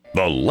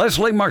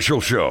Leslie Marshall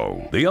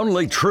Show, the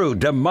only true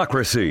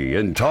democracy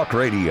in talk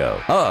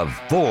radio, of,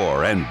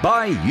 for, and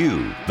by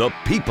you, the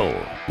people.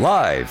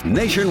 Live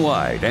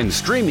nationwide and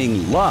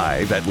streaming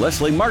live at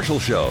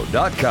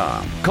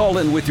lesliemarshallshow.com. Call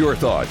in with your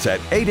thoughts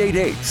at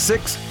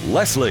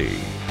 888-6-LESLIE.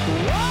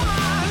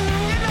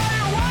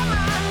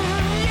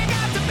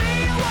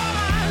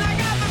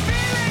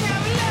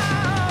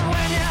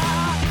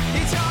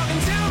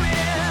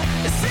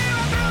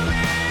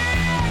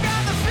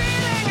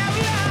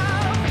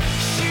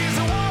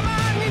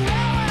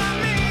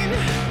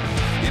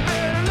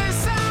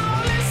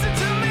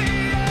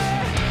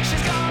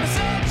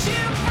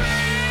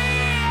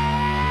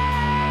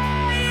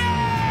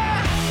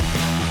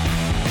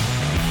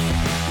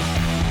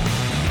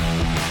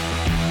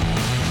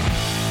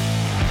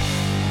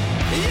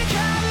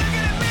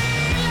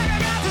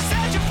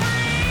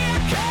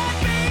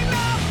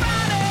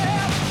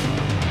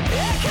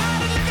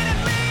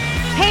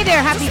 Hey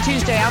there, happy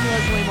Tuesday. I'm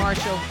Leslie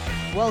Marshall.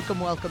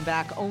 Welcome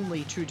back.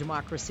 Only true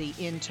democracy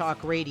in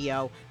talk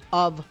radio,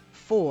 of,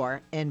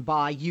 for, and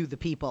by you, the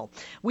people.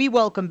 We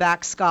welcome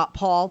back Scott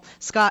Paul.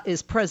 Scott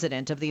is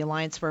president of the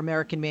Alliance for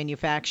American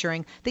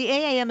Manufacturing. The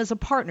AAM is a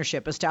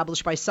partnership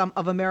established by some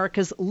of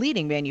America's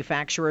leading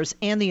manufacturers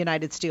and the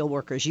United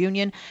Steelworkers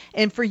Union.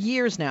 And for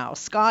years now,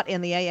 Scott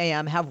and the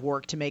AAM have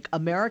worked to make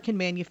American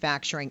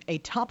manufacturing a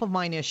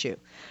top-of-mind issue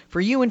for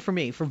you and for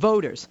me, for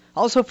voters,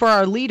 also for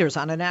our leaders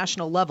on a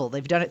national level.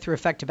 They've done it through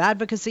effective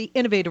advocacy,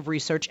 innovative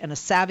research, and a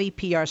savvy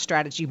PR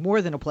strategy.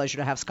 More than a pleasure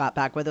to have Scott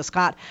back with us.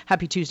 Scott,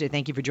 happy Tuesday.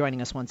 Thank you for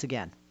joining us once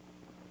again.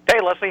 Hey,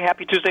 Leslie,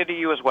 happy Tuesday to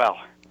you as well.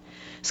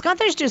 Scott,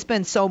 there's just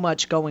been so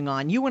much going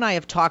on. You and I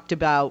have talked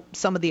about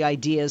some of the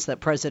ideas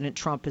that President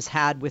Trump has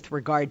had with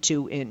regard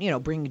to,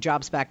 bringing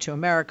jobs back to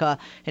America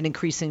and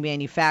increasing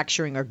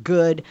manufacturing are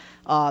good.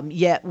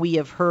 Yet we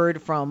have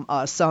heard from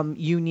some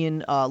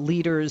union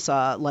leaders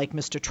like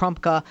Mr.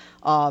 Trumka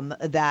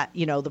that,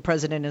 the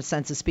president, in a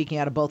sense, is speaking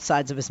out of both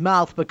sides of his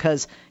mouth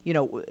because,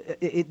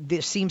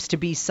 there seems to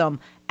be some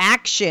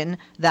action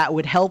that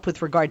would help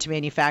with regard to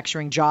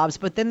manufacturing jobs,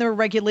 but then there are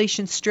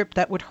regulations stripped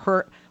that would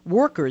hurt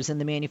workers in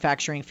the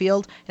manufacturing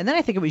field. And then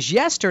I think it was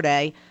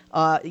yesterday,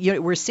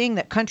 we're seeing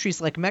that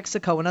countries like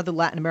Mexico and other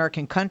Latin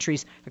American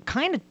countries are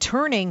kind of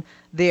turning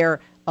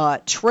their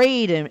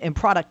trade and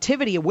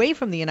productivity away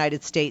from the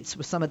United States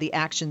with some of the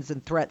actions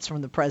and threats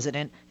from the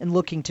president and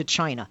looking to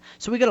China.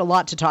 So we got a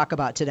lot to talk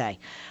about today.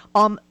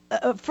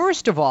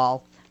 First of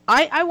all,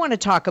 I want to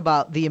talk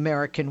about the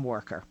American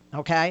worker,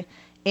 okay?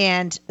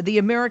 And the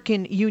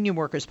American union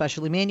workers,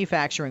 especially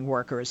manufacturing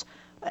workers.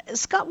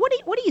 Scott, what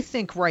do you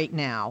think right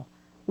now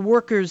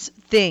workers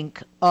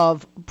think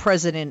of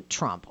President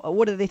Trump?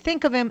 What do they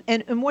think of him,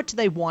 and what do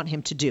they want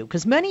him to do?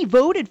 Because many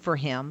voted for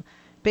him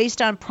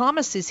based on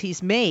promises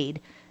he's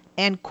made,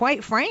 and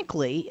quite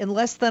frankly, in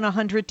less than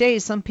 100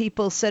 days, some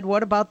people said,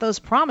 what about those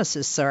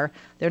promises, sir?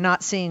 They're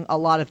not seeing a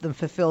lot of them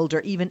fulfilled or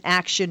even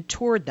action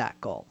toward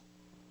that goal.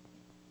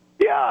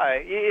 Yeah,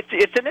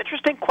 it's an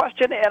interesting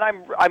question, and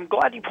I'm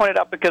glad you pointed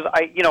out because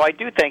I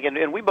do think,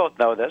 and we both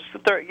know this,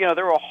 that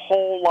there are a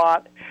whole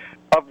lot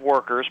of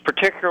workers,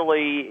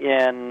 particularly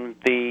in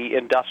the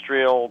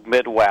industrial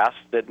Midwest,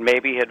 that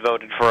maybe had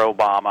voted for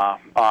Obama,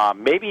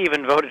 maybe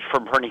even voted for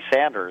Bernie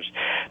Sanders,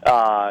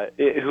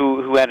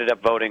 who ended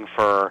up voting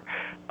for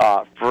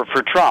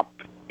Trump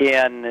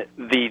in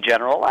the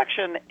general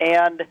election,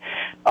 and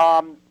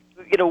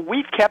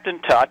we've kept in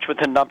touch with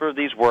a number of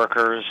these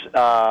workers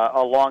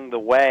along the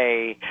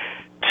way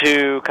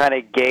to kind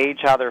of gauge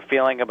how they're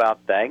feeling about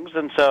things.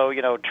 And so,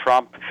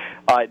 Trump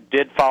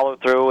did follow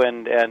through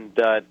and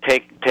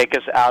take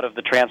us out of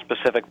the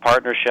Trans-Pacific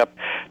Partnership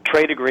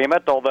trade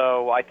agreement,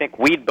 although I think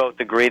we'd both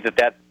agree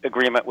that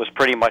agreement was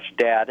pretty much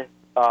dead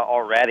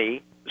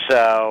already.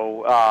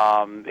 So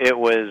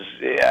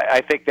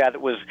I think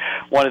that was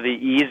one of the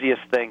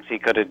easiest things he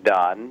could have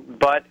done.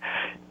 But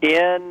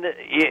in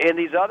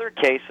these other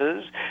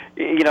cases,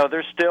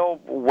 they're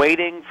still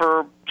waiting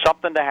for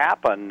something to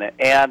happen.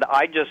 And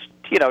I just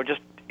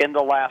in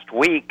the last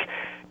week,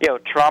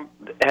 Trump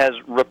has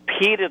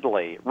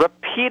repeatedly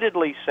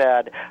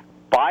said,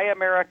 buy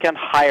American,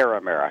 hire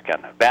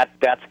American. That's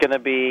going to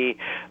be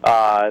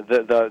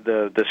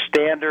the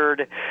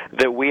standard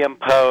that we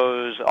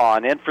impose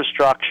on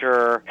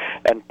infrastructure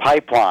and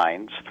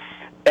pipelines,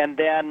 and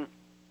then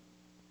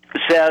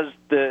says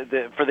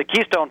for the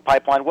Keystone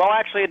Pipeline, well,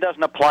 actually, it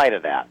doesn't apply to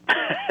that.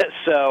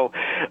 So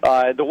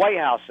the White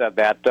House said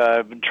that.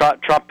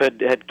 Trump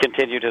had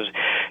continued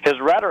his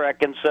rhetoric,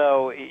 and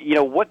so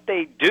what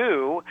they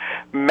do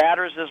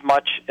matters as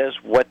much as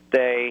what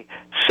they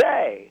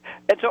say.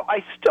 And so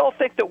I still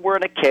think that we're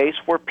in a case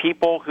where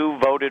people who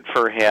voted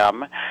for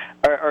him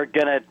are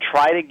going to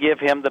try to give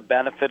him the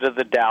benefit of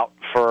the doubt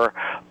for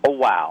a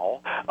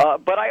wow.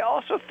 But I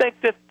also think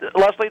that,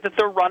 Leslie, that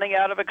they're running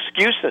out of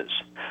excuses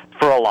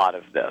for a lot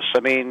of this. I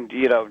mean,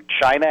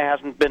 China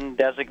hasn't been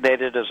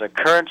designated as a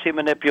currency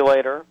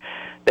manipulator.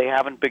 They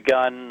haven't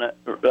begun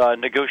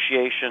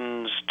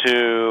negotiations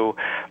to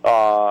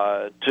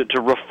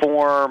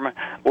reform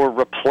or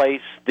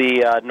replace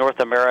the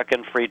North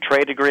American Free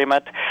Trade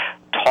Agreement.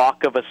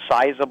 Talk of a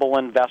sizable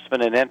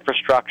investment in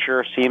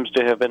infrastructure seems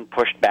to have been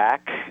pushed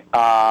back,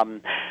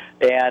 and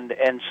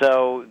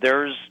so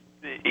there's.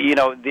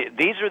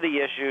 These are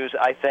the issues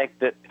I think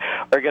that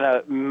are going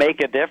to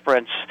make a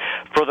difference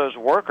for those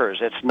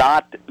workers. It's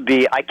not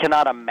I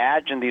cannot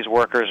imagine these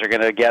workers are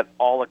going to get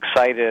all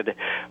excited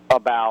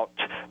about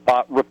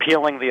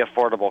repealing the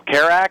Affordable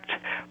Care Act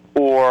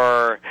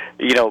or,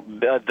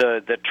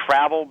 the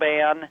travel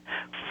ban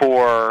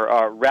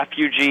for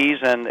refugees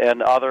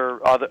and other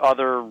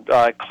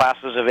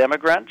classes of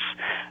immigrants.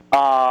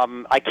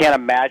 I can't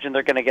imagine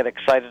they're going to get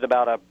excited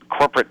about a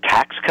corporate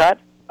tax cut.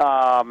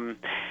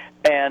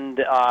 And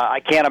I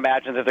can't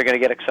imagine that they're going to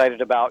get excited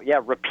about,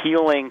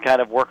 repealing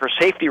kind of worker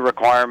safety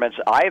requirements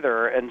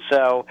either. And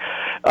so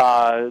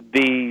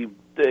they'll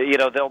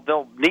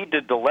need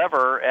to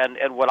deliver.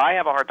 And what I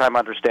have a hard time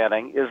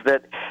understanding is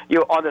that,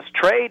 on this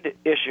trade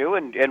issue,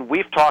 and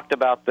we've talked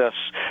about this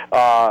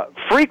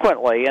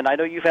frequently, and I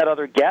know you've had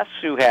other guests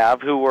who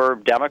were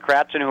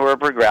Democrats and who are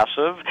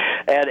progressive,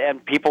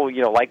 and people,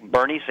 like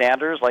Bernie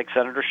Sanders, like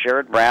Senator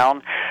Sherrod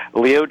Brown,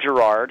 Leo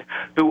Gerard,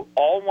 who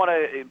all want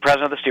to,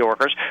 President of the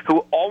Steelworkers, who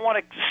all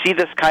want to see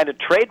this kind of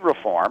trade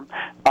reform,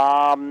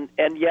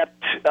 and yet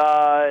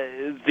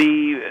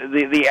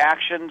the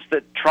actions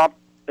that Trump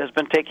has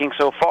been taking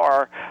so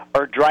far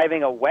are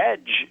driving a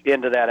wedge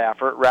into that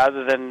effort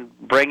rather than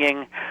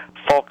bringing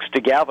folks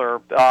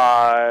together.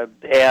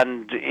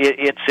 And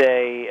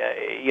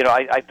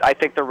I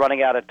think they're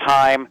running out of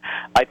time.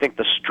 I think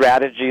the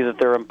strategy that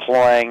they're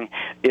employing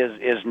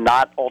is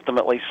not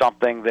ultimately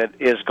something that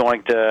is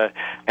going to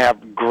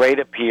have great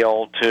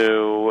appeal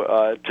to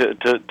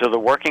the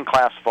working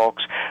class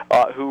folks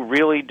who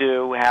really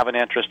do have an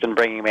interest in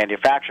bringing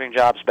manufacturing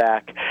jobs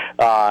back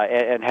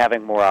and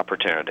having more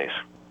opportunities.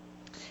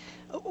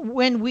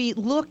 When we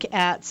look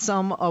at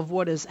some of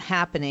what is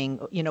happening,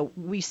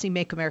 we see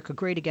Make America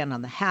Great Again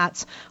on the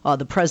hats.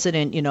 The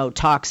president,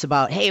 talks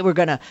about, hey, we're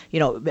going to,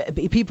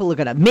 people are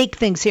going to make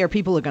things here.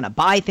 People are going to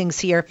buy things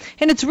here.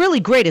 And it's really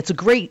great. It's a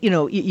great,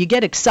 you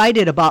get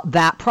excited about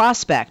that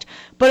prospect.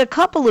 But a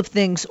couple of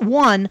things.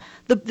 One,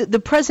 the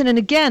president,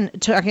 again,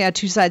 talking out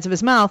two sides of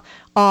his mouth,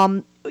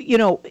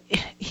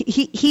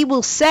 he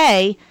will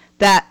say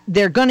that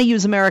they're going to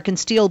use American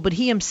steel, but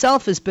he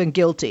himself has been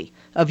guilty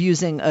of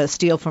using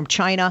steel from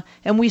China.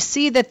 And we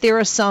see that there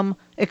are some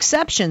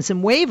exceptions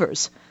and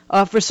waivers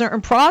for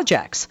certain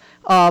projects,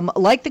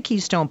 like the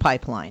Keystone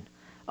Pipeline,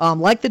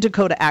 like the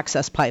Dakota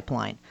Access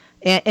Pipeline,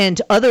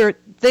 and other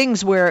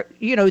things where,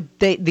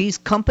 these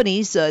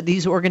companies,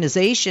 these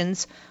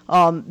organizations,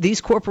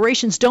 these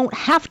corporations don't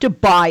have to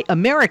buy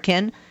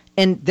American,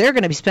 and they're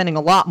going to be spending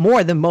a lot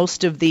more than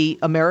most of the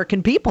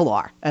American people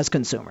are as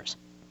consumers.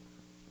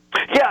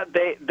 Yeah,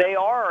 they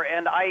are,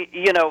 and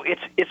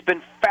it's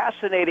been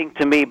fascinating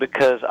to me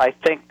because I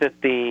think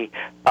that the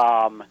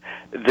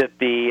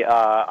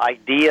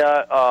idea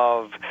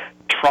of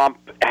Trump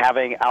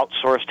having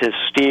outsourced his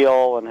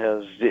steel and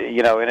his,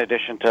 in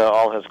addition to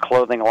all his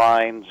clothing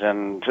lines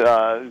and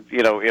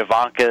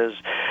Ivanka's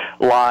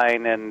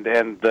line and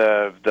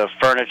the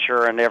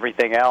furniture and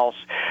everything else,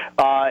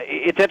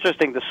 it's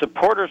interesting. The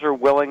supporters are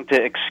willing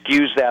to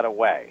excuse that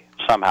away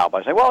somehow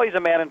by saying, well, he's a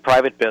man in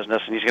private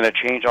business and he's going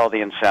to change all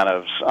the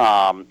incentives,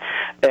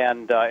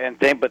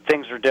 but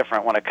things are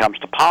different when it comes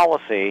to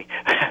policy.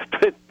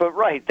 but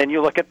right, then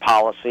you look at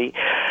policy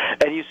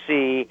and you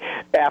see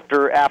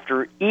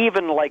after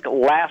even like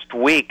last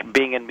week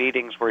being in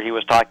meetings where he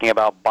was talking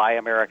about buy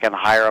American,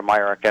 hire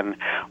American,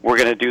 we're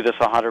going to do this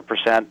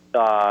 100%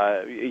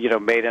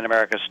 made in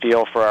America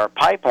steel for our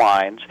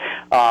pipelines,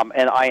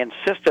 and I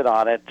insisted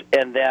on it,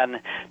 and then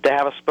to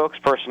have a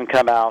spokesperson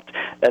come out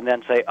and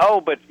then say,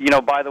 oh, but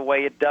by the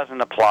way, it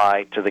doesn't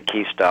apply to the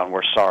Keystone.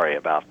 We're sorry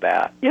about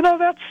that.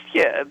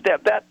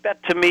 That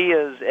to me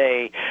is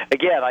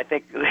again, I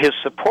think his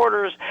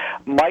supporters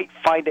might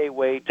find a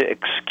way to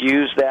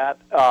excuse that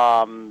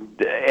and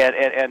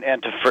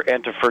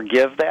to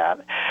forgive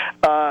that.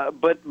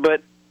 But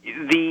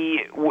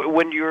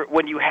when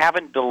you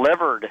haven't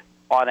delivered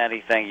on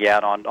anything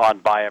yet on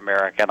Buy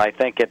American, I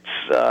think it's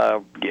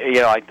I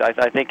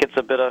think it's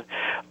a bit of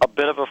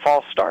a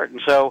false start,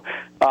 and so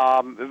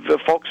the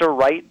folks are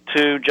right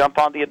to jump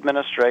on the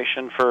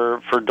administration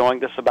for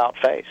doing this about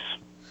face.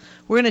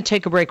 We're going to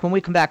take a break. When we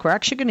come back, we're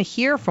actually going to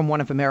hear from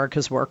one of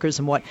America's workers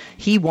and what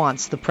he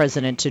wants the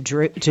president to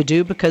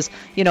do, because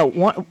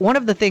one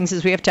of the things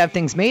is we have to have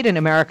things made in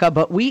America,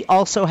 but we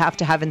also have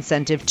to have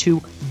incentive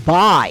to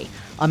buy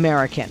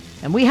American,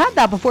 and we had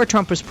that before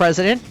Trump was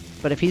president.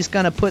 But if he's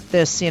going to put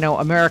this,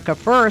 America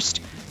first,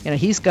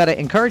 he's got to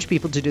encourage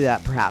people to do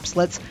that, perhaps.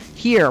 Let's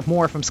hear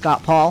more from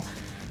Scott Paul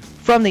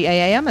from the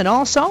AAM, and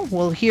also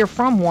we'll hear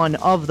from one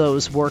of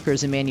those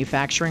workers in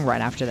manufacturing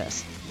right after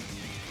this.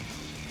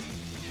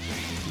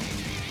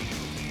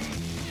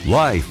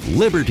 life,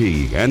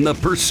 liberty, and the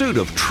pursuit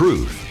of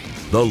truth.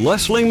 The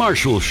Leslie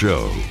Marshall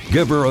Show.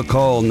 Give her a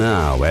call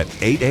now at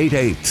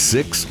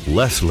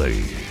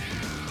 888-6-LESLIE.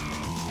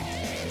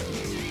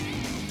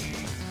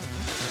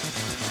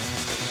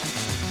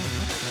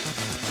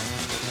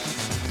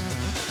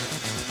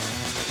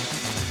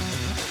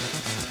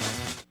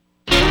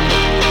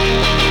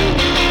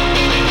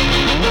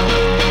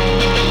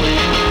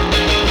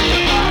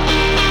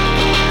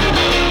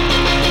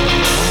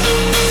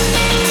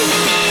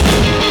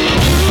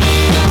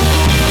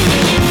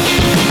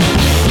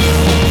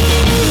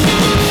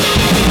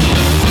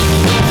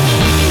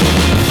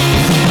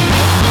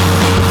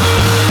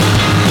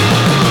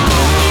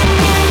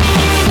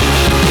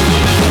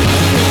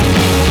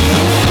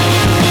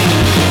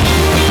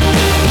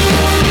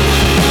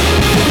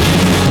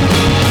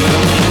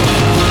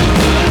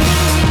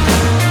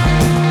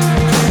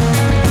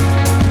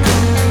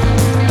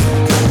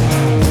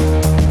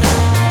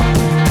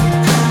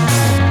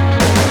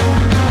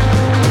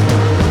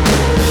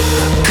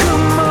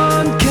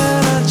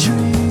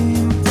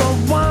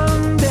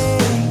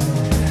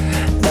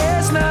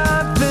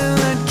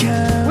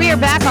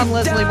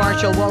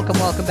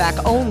 Welcome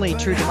back. Only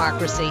true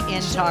democracy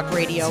in talk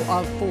radio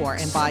of, for,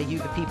 and by you,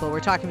 the people. We're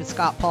talking with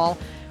Scott Paul,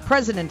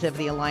 president of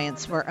the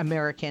Alliance for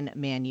American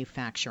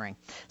Manufacturing.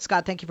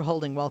 Scott, thank you for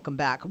holding. Welcome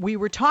back. We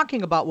were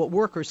talking about what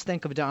workers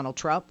think of Donald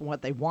Trump and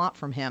what they want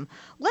from him.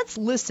 Let's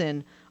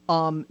listen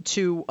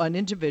to an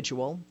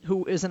individual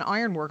who is an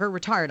iron worker,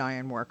 retired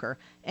iron worker,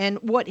 and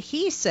what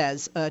he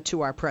says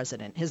to our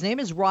president. His name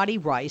is Roddy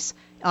Rice.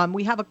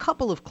 We have a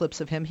couple of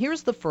clips of him.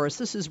 Here's the first.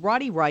 This is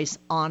Roddy Rice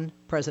on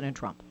President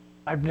Trump.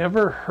 I've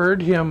never heard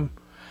him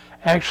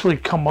actually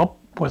come up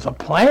with a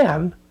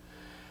plan.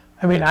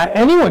 I mean,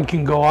 anyone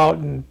can go out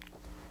and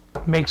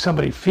make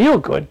somebody feel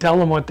good, tell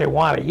them what they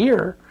want to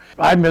hear.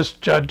 I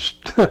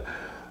misjudged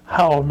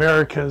how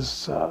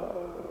America's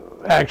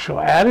actual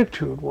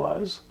attitude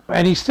was,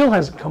 and he still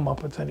hasn't come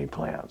up with any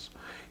plans.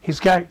 He's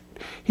got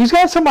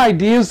some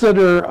ideas that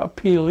are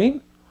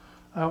appealing.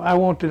 I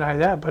won't deny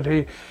that, but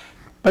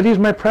he's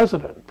my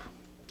president.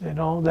 You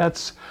know,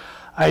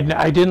 I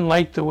didn't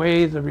like the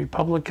way the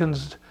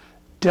Republicans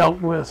dealt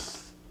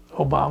with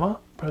Obama,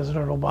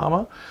 President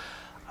Obama,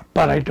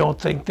 but I don't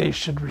think they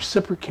should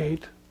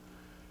reciprocate.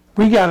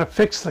 We got to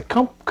fix the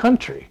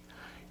country.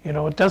 You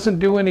know, it doesn't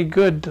do any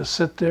good to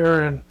sit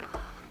there and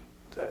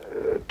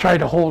try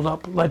to hold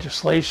up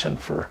legislation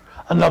for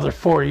another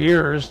 4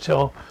 years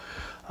till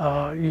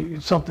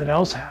something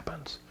else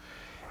happens.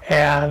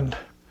 And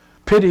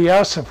pity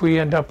us if we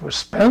end up with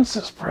Spence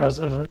as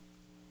president.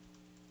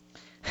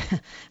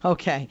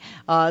 Okay.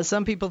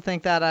 Some people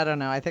think that. I don't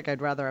know. I think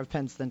I'd rather have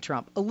Pence than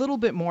Trump. A little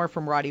bit more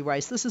from Roddy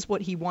Rice. This is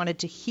what he wanted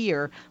to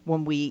hear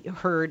when we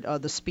heard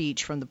the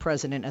speech from the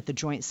president at the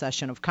joint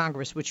session of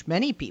Congress, which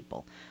many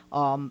people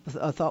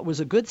thought was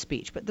a good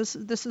speech. But this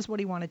is what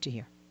he wanted to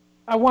hear.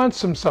 I want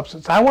some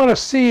substance. I want to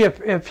see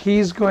if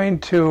he's going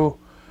to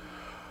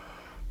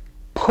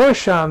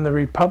push on the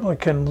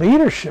Republican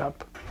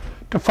leadership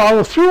to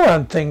follow through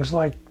on things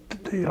like,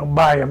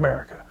 Buy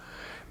America.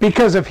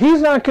 Because if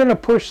he's not going to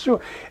push through,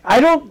 I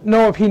don't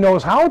know if he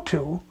knows how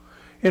to.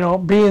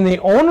 Being the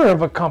owner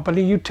of a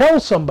company, you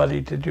tell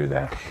somebody to do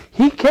that.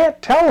 He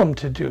can't tell them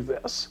to do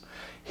this.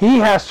 He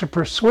has to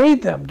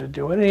persuade them to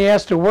do it, and he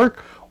has to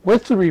work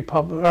with the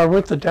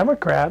with the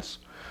Democrats,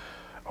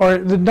 or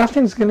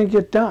nothing's going to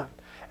get done.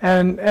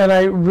 And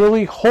I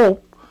really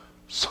hope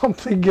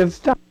something gets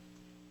done.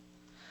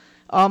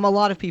 A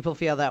lot of people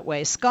feel that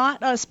way.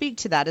 Scott, speak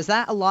to that. Is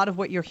that a lot of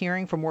what you're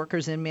hearing from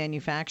workers in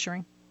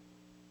manufacturing?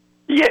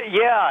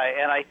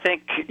 Yeah, and I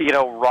think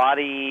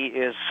Roddy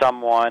is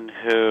someone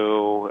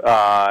who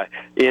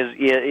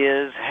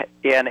is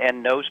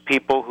and knows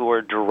people who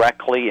are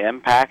directly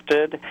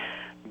impacted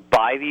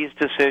by these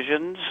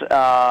decisions,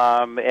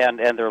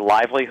 and their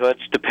livelihoods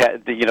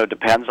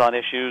depends on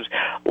issues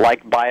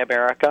like Buy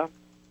America,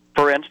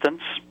 for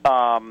instance,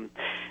 and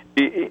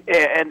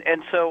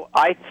so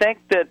I think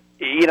that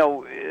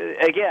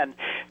again,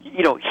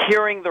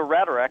 hearing the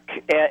rhetoric,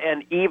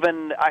 and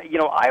even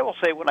I will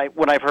say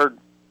when I've heard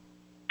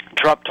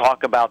Trump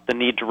talk about the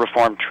need to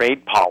reform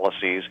trade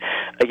policies.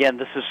 Again,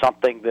 this is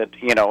something that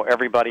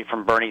everybody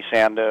from Bernie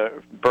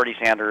Sanders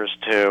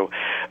to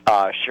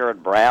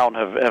Sherrod Brown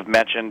have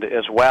mentioned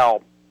as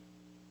well.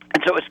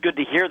 And so it's good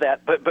to hear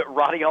that. But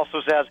Roddy also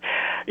says,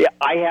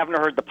 I haven't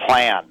heard the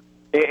plan.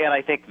 And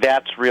I think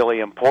that's really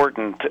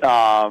important,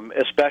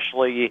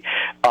 especially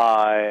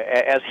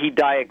as he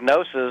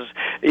diagnoses,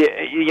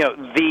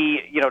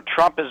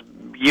 Trump is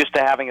used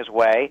to having his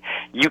way.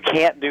 You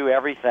can't do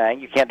everything.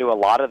 You can't do a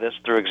lot of this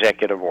through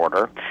executive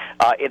order.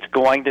 It's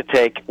going to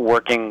take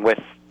working with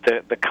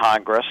the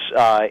Congress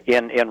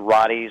in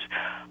Roddy's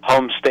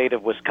home state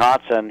of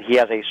Wisconsin, he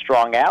has a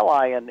strong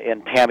ally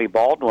in Tammy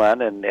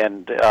Baldwin,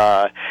 and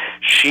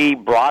she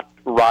brought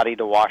Roddy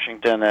to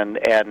Washington,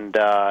 and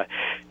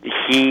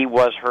he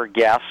was her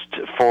guest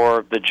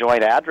for the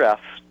joint address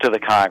to the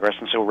Congress,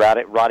 and so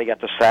Roddy got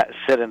to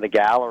sit in the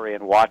gallery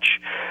and watch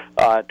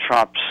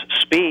Trump's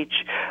speech.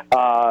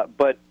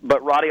 But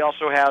Roddy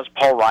also has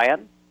Paul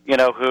Ryan,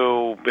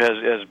 who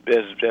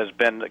has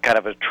been kind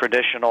of a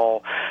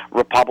traditional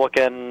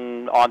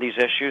Republican on these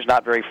issues,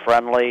 not very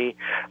friendly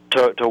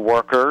to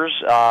workers,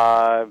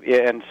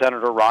 and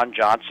Senator Ron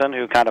Johnson,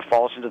 who kind of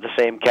falls into the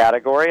same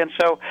category. And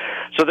so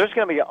there's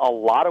going to be a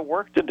lot of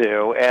work to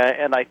do,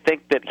 and I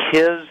think that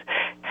his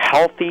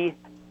healthy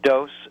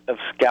dose of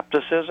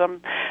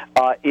skepticism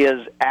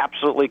is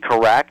absolutely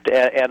correct,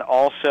 and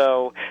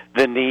also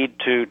the need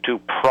to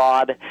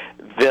prod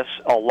this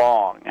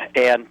along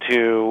and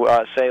to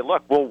say,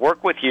 look, we'll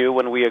work with you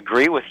when we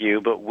agree with you,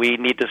 but we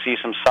need to see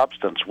some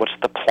substance. What's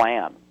the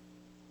plan?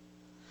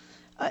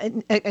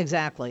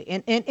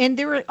 Exactly, and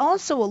there are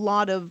also a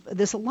lot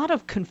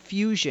of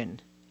confusion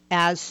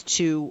as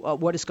to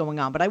what is going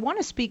on. But I want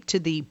to speak to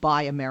the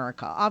Buy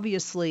America.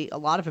 Obviously, a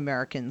lot of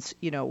Americans,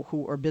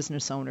 who are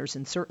business owners,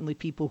 and certainly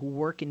people who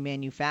work in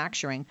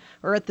manufacturing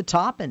or at the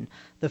top in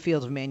the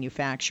field of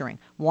manufacturing,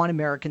 want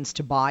Americans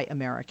to buy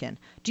American.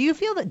 Do you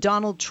feel that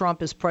Donald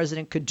Trump as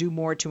president could do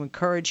more to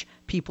encourage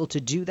people to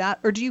do that?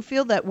 Or do you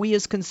feel that we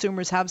as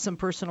consumers have some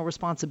personal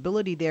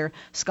responsibility there,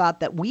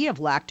 Scott, that we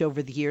have lacked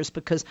over the years,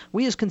 because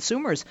we as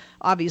consumers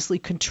obviously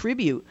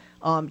contribute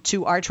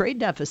to our trade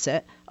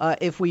deficit?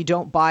 If we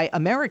don't buy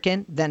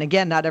American, then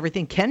again, not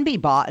everything can be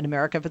bought in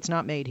America if it's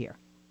not made here.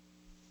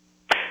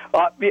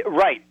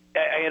 Right.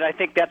 And I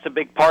think that's a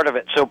big part of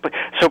it. So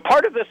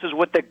part of this is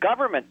what the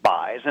government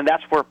buys, and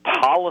that's where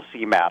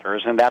policy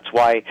matters, and that's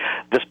why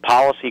this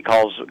policy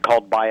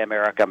called Buy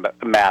America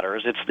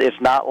matters. It's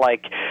not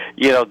like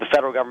the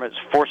federal government is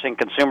forcing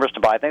consumers to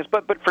buy things,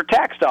 but for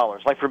tax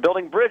dollars, like for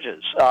building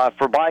bridges,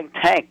 for buying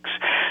tanks,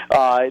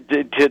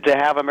 to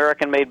have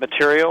American-made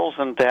materials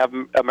and to have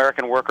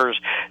American workers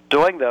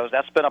doing those.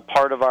 That's been a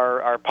part of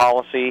our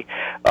policy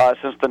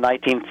since the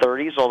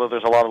 1930s, although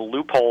there's a lot of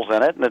loopholes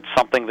in it, and it's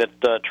something that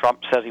Trump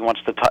says he wants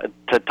to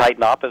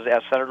tighten up, as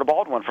Senator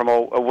Baldwin from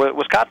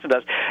Wisconsin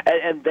does.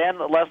 And then,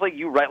 Leslie,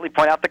 you rightly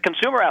point out the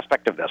consumer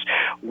aspect of this.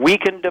 We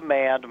can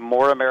demand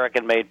more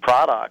American-made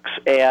products,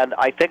 and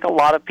I think a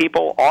lot of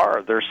people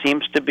are. There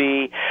seems to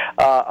be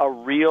a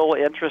real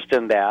interest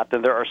in that,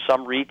 and there are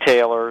some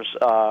retailers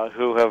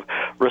who have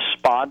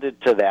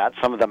responded to that,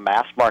 some of the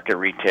mass market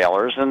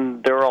retailers,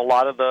 and there are a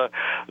lot of the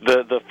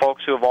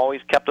folks who have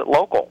always kept it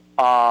local.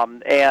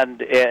 And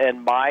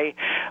my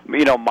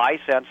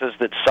sense is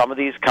that some of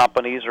these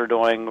companies are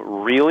doing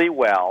really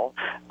well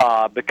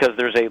because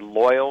there's a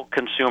loyal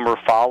consumer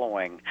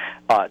following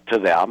to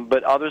them,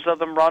 but others of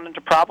them run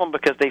into problem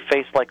because they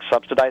face like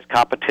subsidized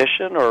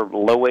competition or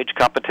low-wage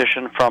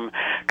competition from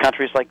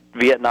countries like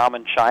Vietnam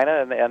and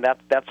China, and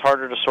that's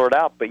harder to sort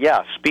out. But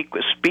yeah, speak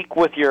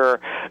with your,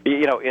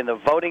 in the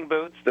voting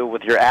booths,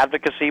 with your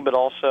advocacy, but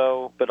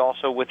also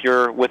with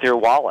your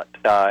wallet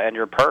and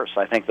your purse.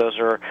 I think those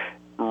are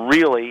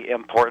really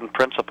important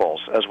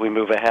principles as we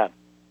move ahead.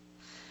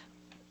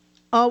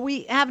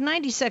 We have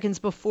 90 seconds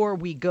before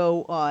we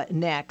go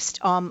next.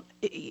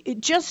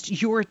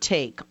 Just your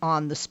take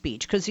on the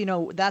speech, because,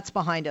 that's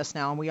behind us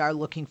now, and we are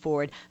looking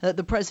forward.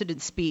 The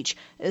president's speech,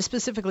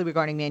 specifically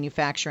regarding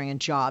manufacturing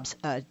and jobs,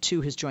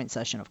 to his joint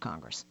session of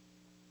Congress.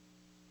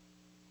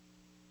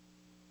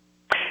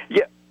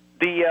 Yeah,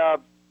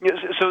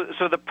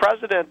 so the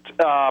president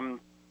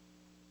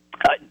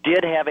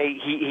did have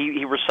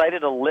he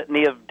recited a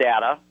litany of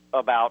data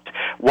about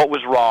what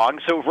was wrong.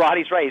 So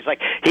Roddy's right. He's like,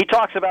 he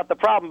talks about the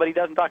problem, but he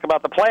doesn't talk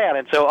about the plan.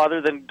 And so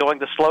other than doing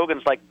the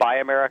slogans like Buy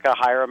America,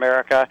 Hire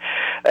America,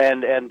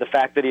 and the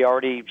fact that he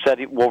already said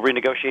we'll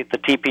renegotiate the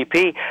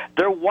TPP,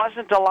 there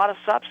wasn't a lot of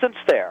substance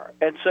there.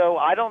 And so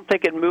I don't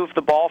think it moved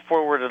the ball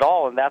forward at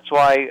all. And that's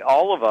why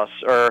all of us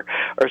are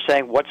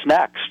saying, what's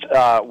next?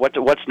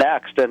 What's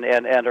next? And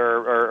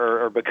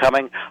are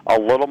becoming a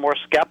little more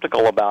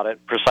skeptical about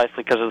it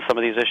precisely because of some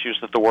of these issues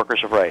that the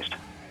workers have raised.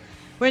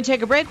 We're going to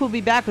take a break. We'll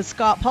be back with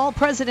Scott Paul,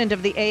 president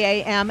of the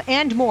AAM,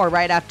 and more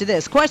right after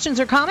this. Questions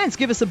or comments,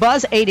 give us a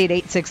buzz,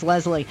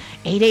 888-6-LESLIE,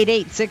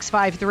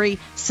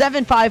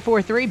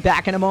 888-653-7543.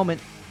 Back in a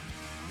moment.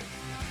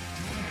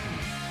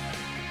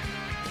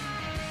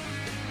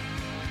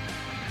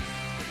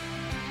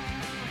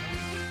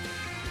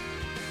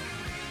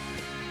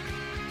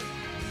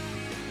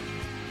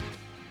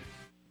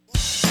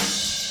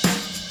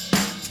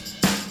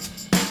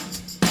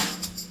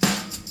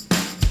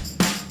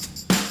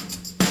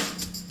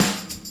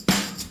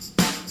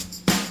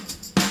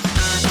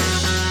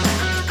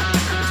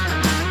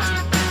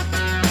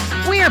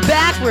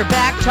 We're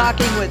back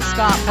talking with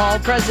Scott Paul,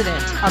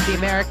 president of the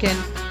American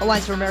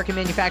Alliance for American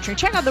Manufacturing.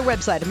 Check out the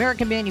website,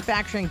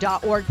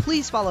 americanmanufacturing.org.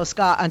 Please follow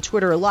Scott on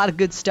Twitter. A lot of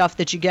good stuff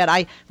that you get.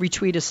 I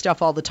retweet his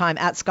stuff all the time,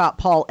 at Scott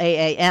Paul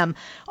AAM.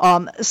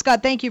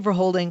 Scott, thank you for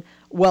holding.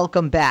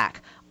 Welcome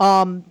back.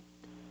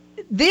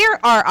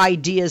 There are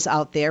ideas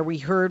out there. We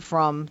heard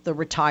from the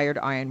retired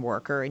iron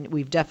worker, and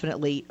we've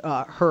definitely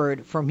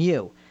heard from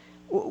you.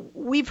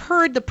 We've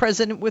heard the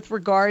president with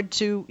regard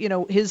to,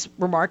 his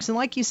remarks. And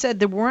like you said,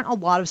 there weren't a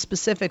lot of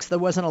specifics. There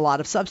wasn't a lot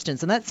of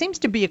substance. And that seems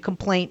to be a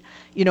complaint,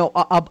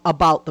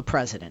 about the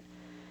president.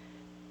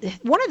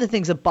 One of the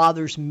things that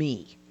bothers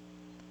me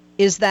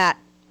is that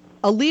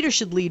a leader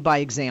should lead by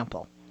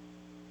example.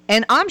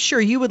 And I'm sure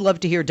you would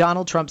love to hear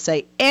Donald Trump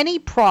say any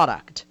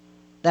product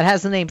that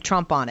has the name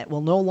Trump on it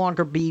will no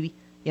longer be,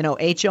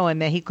 HO in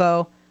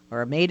Mexico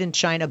or made in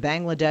China,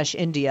 Bangladesh,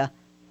 India.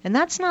 And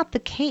that's not the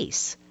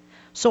case.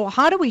 So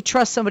how do we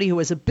trust somebody who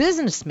is a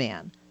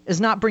businessman is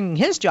not bringing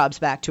his jobs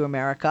back to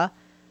America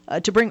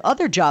to bring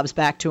other jobs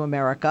back to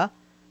America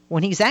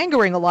when he's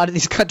angering a lot of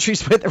these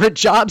countries with their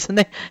jobs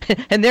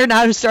and they're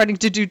now starting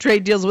to do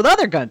trade deals with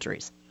other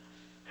countries?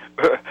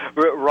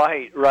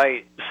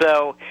 Right.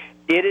 So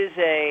it is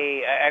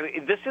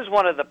this is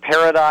one of the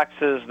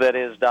paradoxes that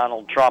is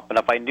Donald Trump. And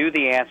if I knew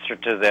the answer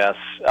to this,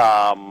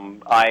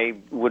 I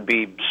would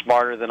be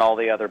smarter than all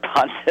the other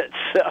pundits.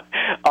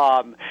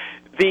 And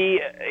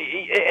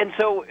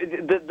so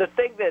the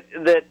thing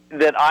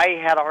that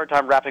I had a hard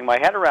time wrapping my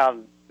head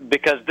around,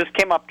 because this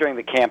came up during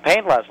the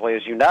campaign, Leslie,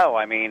 as you know.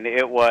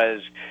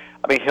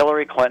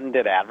 Hillary Clinton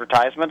did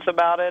advertisements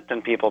about it,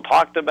 and people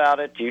talked about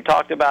it. You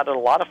talked about it. A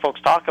lot of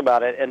folks talk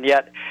about it, and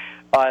yet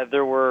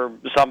there were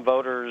some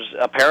voters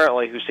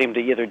apparently who seemed to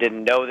either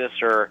didn't know this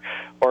or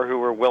who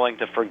were willing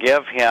to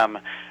forgive him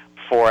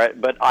for it.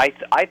 But I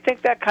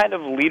think that kind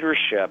of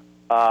leadership,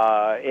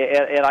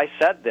 and I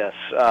said this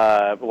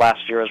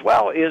last year as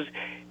well,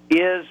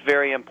 is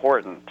very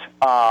important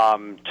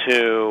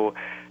to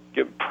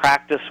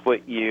practice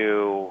what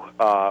you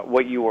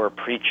are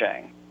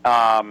preaching.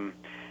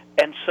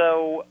 And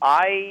so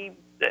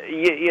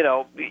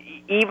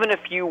even if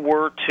you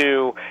were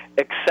to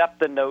accept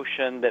the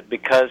notion that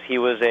because he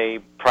was a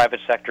private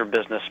sector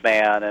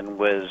businessman and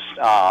was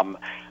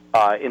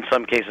in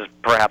some cases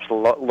perhaps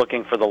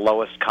looking for the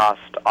lowest cost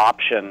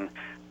option,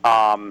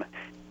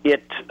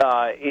 it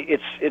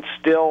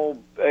still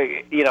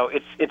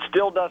it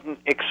still doesn't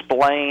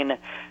explain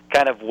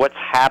kind of what's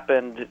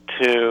happened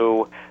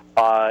to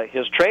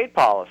his trade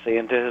policy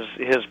and to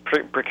his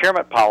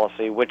procurement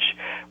policy, which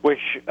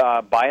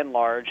by and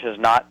large has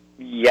not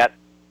yet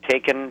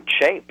taken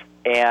shape.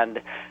 And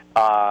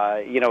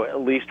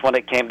at least when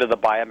it came to the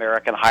Buy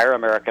American, Hire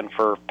American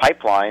for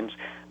pipelines,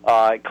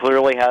 it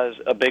clearly has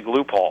a big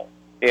loophole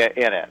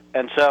in it.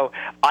 And so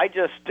I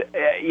just,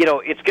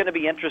 it's going to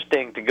be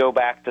interesting to go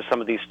back to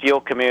some of these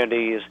steel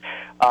communities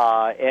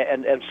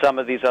and some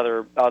of these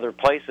other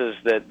places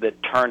that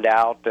turned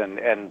out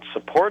and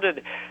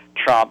supported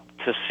Trump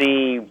to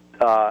see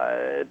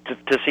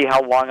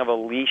how long of a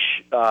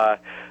leash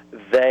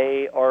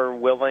they are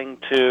willing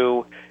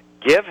to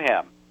give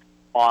him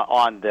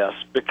on this,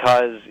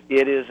 because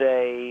it is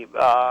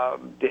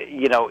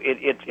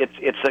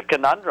it's a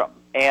conundrum,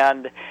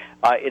 and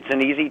it's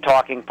an easy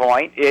talking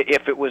point.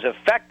 If it was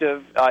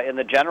effective in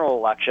the general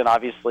election,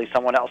 obviously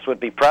someone else would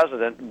be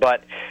president,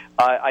 but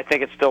I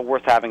think it's still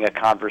worth having a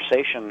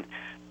conversation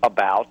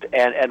about,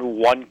 and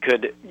one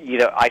could,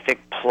 I think,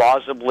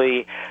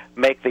 plausibly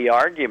make the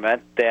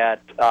argument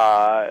that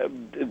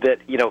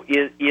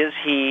is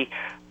he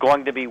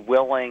going to be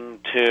willing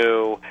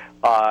to,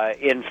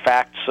 in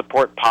fact,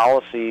 support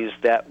policies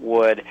that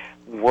would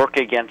work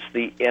against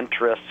the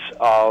interests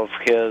of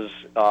his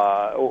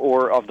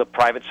or of the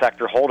private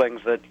sector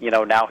holdings that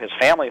now his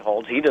family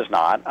holds. He does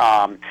not.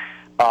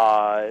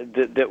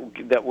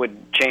 That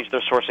would change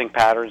their sourcing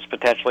patterns,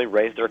 potentially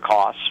raise their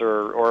costs,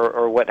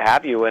 or what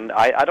have you. And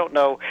I don't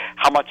know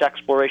how much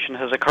exploration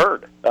has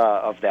occurred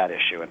of that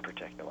issue in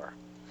particular.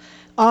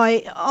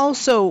 I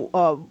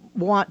also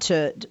want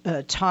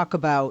to talk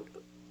about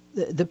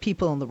the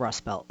people in the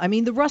Rust Belt. I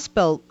mean, the Rust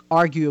Belt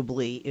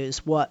arguably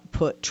is what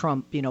put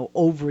Trump,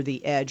 over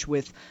the edge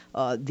with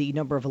the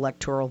number of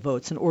electoral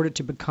votes in order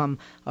to become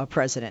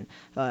president.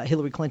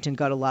 Hillary Clinton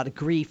got a lot of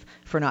grief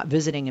for not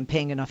visiting and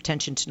paying enough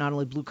attention to not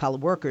only blue-collar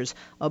workers,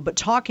 but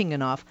talking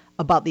enough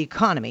about the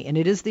economy. And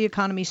it is the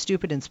economy,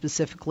 stupid, and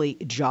specifically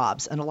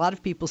jobs. And a lot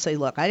of people say,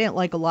 look, I didn't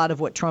like a lot of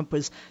what Trump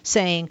was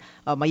saying.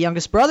 My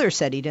youngest brother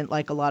said he didn't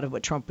like a lot of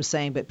what Trump was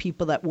saying, but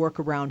people that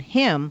work around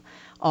him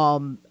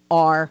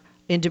are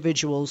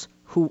individuals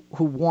who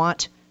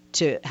want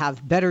to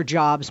have better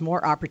jobs,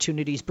 more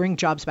opportunities, bring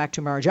jobs back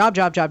to America,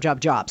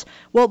 jobs.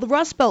 Well, the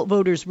Rust Belt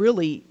voters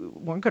really,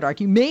 one could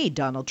argue, made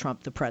Donald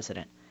Trump the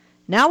president.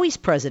 Now he's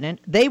president.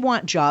 They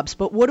want jobs,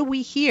 but what do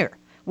we hear?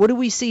 What do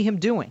we see him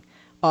doing?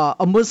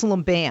 A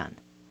Muslim ban,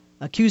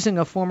 accusing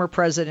a former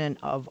president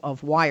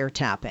of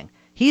wiretapping.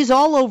 He's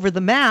all over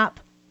the map,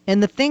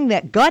 and the thing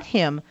that got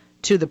him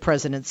to the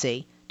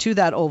presidency, to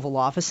that Oval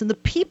Office, and the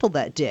people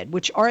that did,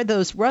 which are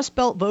those Rust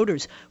Belt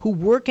voters who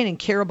work in and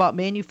care about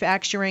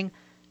manufacturing,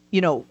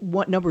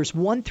 what numbers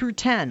 1 through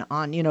 10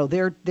 on,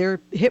 their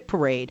hit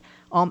parade.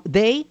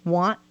 They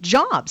want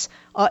jobs.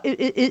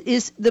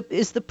 Is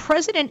the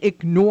president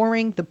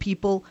ignoring the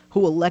people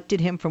who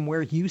elected him from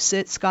where you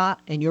sit,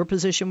 Scott, in your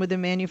position within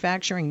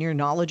manufacturing, your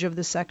knowledge of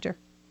this sector?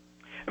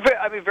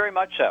 I mean, very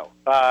much so.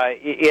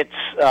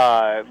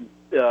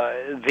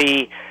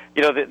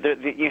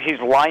 He's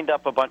lined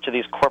up a bunch of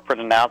these corporate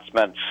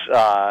announcements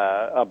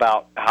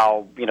about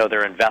how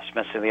their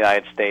investments in the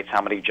United States,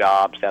 how many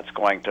jobs that's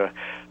going to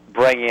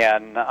bring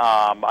in.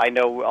 I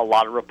know a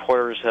lot of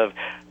reporters have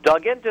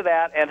dug into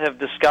that and have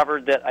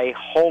discovered that a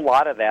whole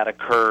lot of that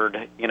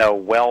occurred,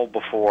 well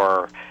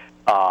before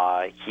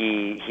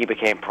he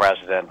became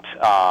president,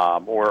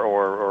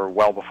 or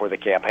well before the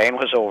campaign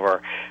was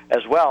over,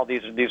 as well.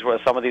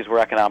 Some of these were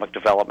economic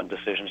development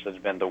decisions that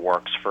have been in the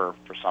works for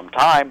some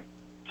time.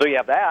 So you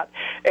have that,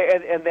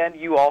 and then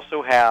you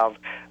also have,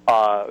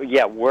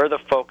 where the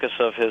focus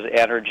of his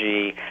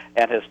energy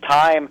and his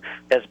time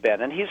has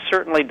been, and he's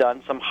certainly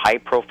done some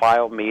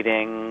high-profile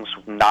meetings,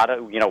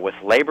 with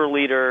labor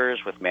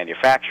leaders, with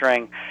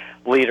manufacturing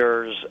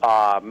leaders,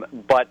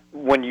 but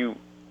when you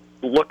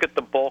look at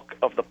the bulk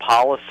of the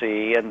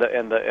policy and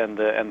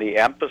the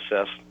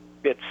emphasis,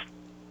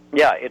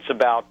 it's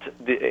about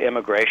the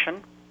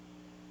immigration.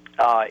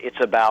 It's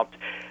about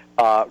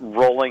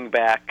rolling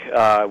back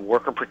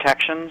worker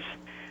protections.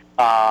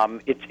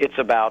 It's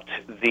about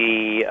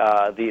the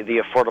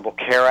Affordable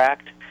Care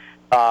Act,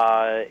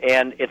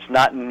 and it's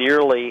not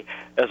nearly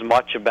as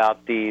much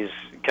about these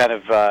kind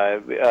of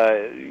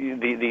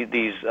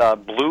these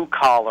blue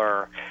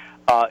collar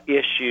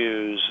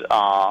issues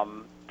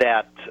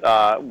that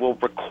will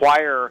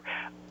require,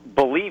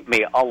 believe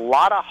me, a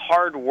lot of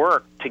hard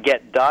work to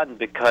get done,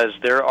 because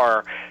there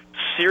are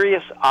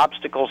serious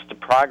obstacles to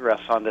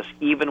progress on this,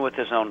 even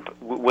within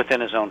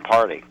his own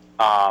party.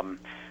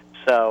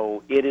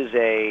 So it is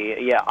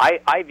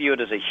I view it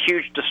as a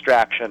huge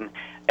distraction,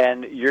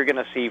 and you're going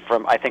to see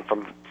from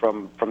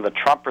the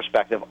Trump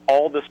perspective,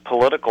 all this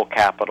political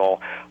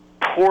capital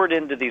poured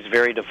into these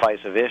very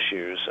divisive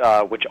issues,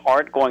 which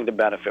aren't going to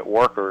benefit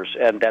workers,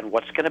 and then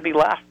what's going to be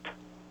left?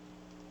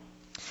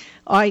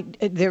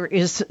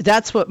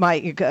 That's what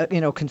my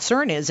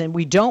concern is, and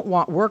we don't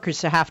want workers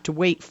to have to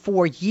wait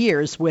 4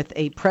 years with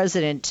a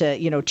president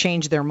to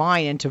change their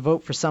mind and to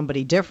vote for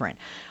somebody different.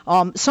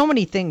 So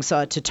many things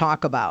to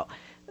talk about,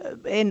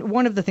 and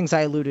one of the things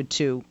I alluded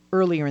to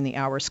earlier in the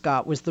hour,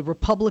 Scott, was the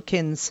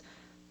Republicans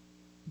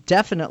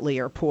definitely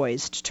are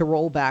poised to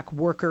roll back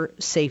worker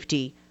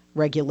safety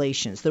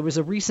regulations. There was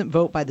a recent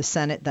vote by the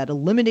Senate that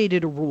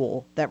eliminated a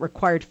rule that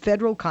required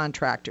federal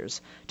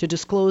contractors to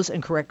disclose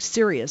and correct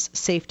serious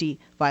safety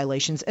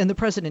violations, and the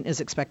president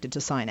is expected to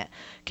sign it.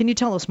 Can you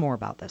tell us more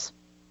about this?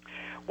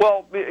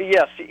 Well,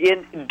 yes.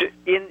 In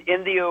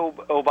the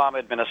Obama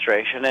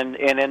administration and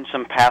in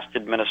some past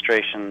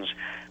administrations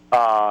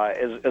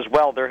as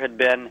well, there had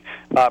been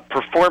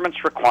performance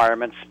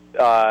requirements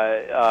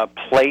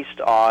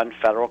placed on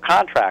federal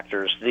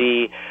contractors.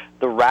 The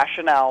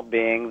rationale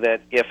being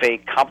that if a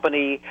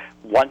company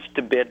wants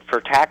to bid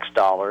for tax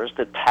dollars,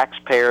 the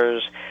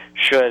taxpayers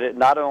should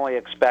not only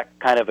expect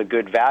kind of a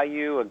good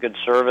value, a good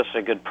service,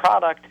 a good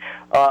product,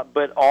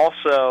 but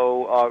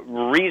also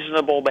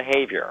reasonable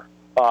behavior.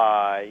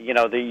 You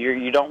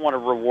don't want to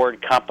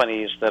reward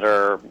companies that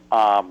are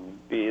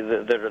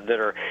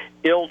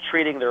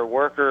ill-treating their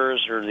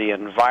workers or the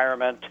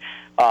environment,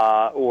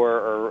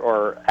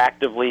 or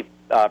actively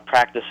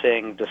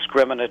practicing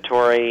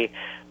discriminatory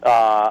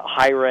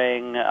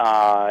hiring,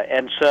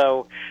 and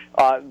so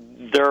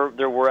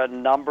there were a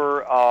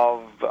number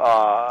of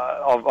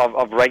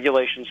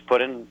regulations put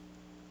in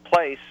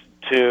place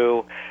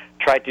to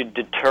try to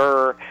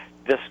deter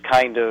this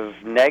kind of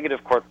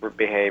negative corporate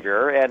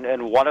behavior,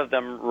 and one of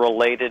them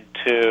related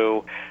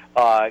to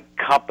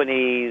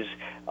companies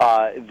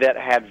that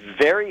had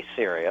very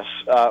serious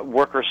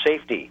worker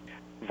safety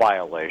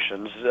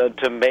violations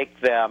to make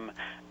them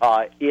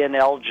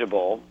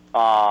ineligible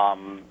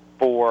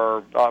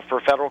for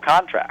federal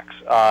contracts,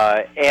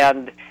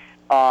 and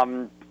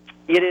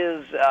it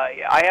is.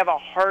 I have a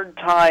hard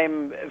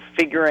time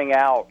figuring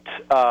out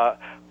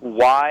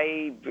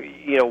why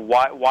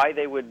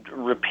they would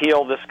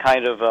repeal this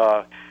kind of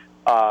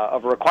a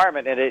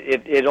requirement, and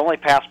it only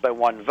passed by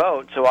one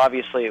vote, so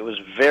obviously it was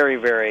very,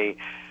 very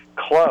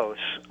close.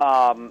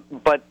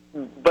 But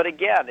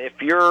again,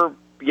 if you're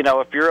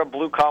a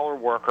blue collar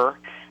worker,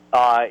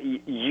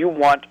 you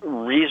want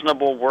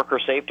reasonable worker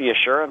safety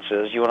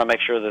assurances. You want to make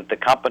sure that the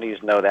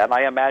companies know that. And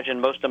I imagine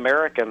most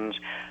Americans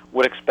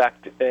would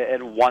expect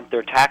and want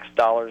their tax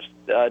dollars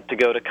to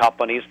go to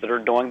companies that are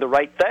doing the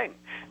right thing,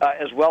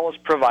 as well as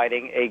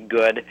providing a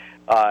good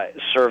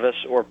service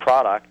or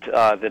product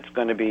that's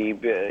going to be,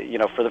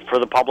 for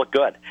the public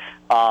good.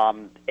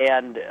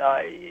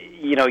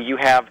 You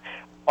have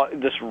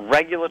this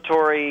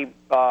regulatory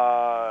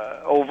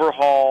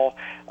overhaul.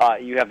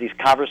 You have these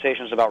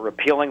conversations about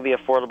repealing the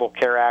Affordable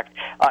Care Act.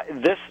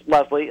 This,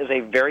 Leslie, is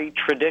a very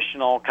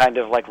traditional kind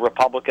of like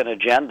Republican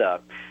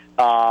agenda.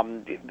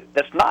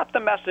 That's not the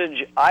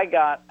message I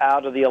got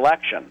out of the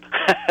election.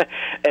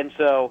 And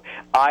so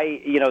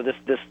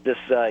this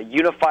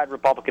unified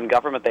Republican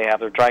government they have,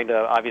 they're trying to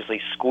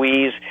obviously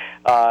squeeze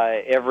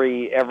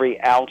every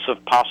ounce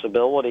of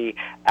possibility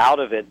out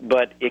of it,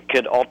 but it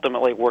could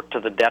ultimately work to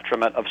the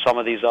detriment of some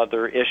of these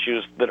other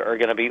issues that are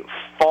going to be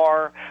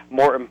far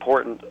more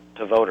important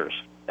to voters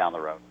down the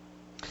road.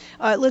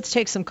 Let's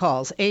take some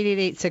calls.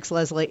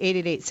 888-6-LESLIE,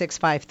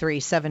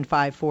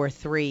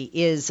 888-653-7543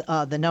 is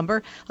the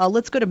number.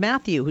 Let's go to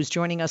Matthew, who's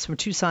joining us from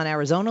Tucson,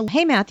 Arizona.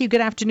 Hey, Matthew,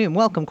 good afternoon.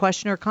 Welcome.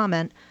 Question or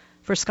comment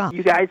for Scott?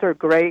 You guys are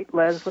great,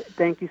 Leslie.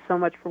 Thank you so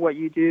much for what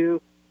you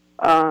do.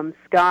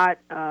 Scott,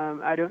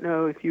 I don't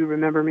know if you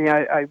remember me.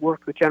 I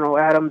worked with General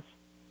Adams,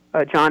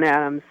 John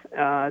Adams,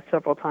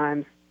 several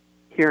times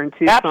here in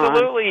Tucson.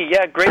 Absolutely.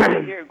 Yeah, great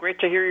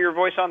to hear your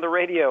voice on the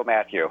radio,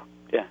 Matthew.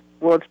 Yeah.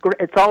 Well,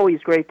 it's always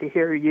great to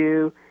hear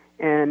you,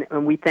 and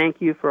we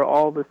thank you for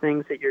all the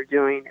things that you're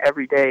doing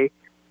every day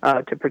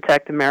to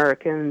protect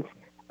Americans,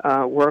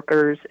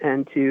 workers,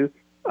 and to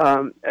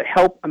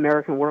help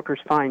American workers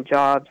find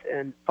jobs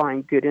and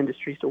find good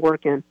industries to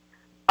work in.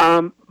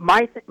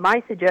 My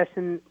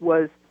suggestion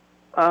was,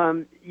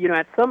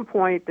 at some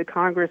point the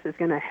Congress is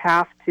going to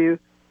have to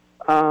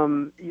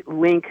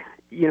link,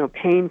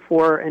 paying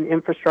for an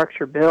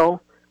infrastructure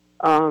bill.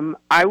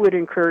 I would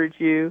encourage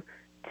you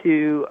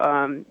to,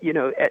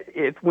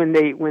 if when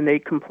they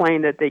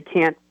complain that they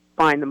can't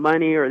find the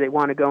money or they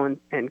want to go and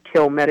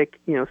kill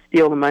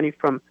steal the money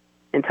from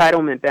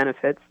entitlement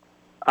benefits,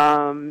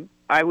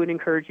 I would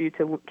encourage you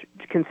to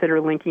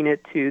consider linking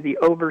it to the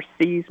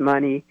overseas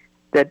money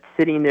that's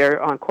sitting there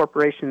on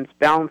corporations'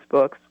 balance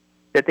books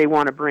that they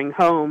want to bring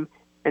home,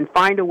 and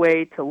find a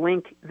way to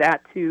link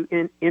that to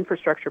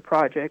infrastructure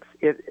projects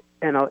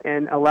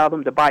and allow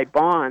them to buy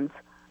bonds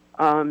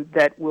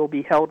that will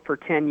be held for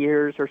 10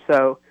 years or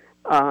so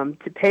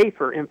to pay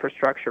for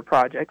infrastructure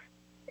projects,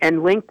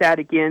 and link that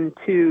again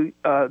to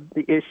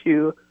the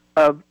issue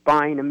of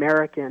buying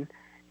American.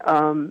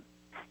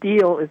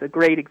 Steel is a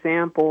great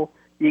example.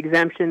 The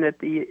exemption that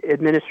the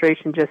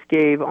administration just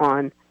gave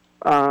on,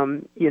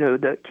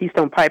 the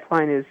Keystone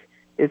Pipeline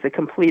is a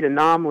complete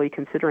anomaly,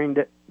 considering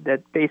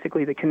that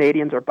basically the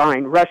Canadians are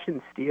buying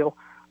Russian steel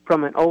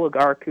from an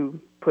oligarch who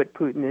put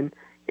Putin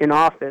in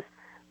office.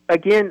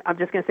 Again, I'm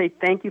just going to say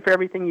thank you for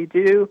everything you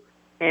do,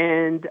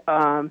 and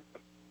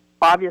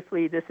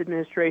obviously this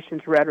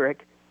administration's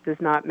rhetoric does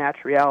not match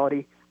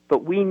reality,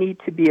 but we need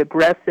to be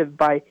aggressive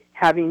by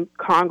having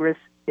Congress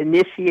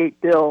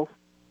initiate bills,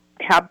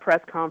 have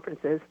press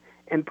conferences,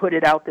 and put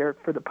it out there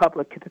for the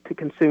public to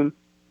consume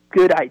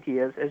good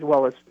ideas as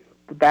well as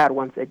the bad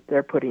ones that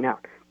they're putting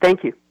out.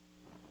 Thank you.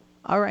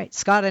 All right.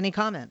 Scott, any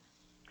comment?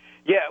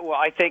 Yeah, well,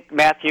 I think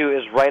Matthew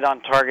is right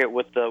on target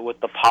with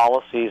the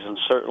policies, and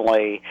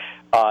certainly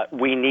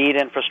we need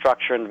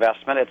infrastructure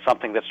investment. It's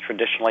something that's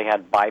traditionally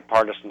had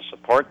bipartisan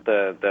support.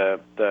 The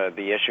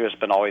issue has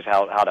been always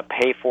how to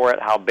pay for it,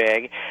 how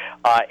big,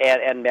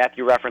 and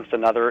Matthew referenced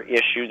another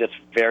issue that's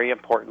very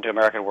important to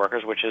American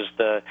workers, which is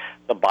the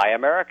Buy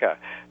America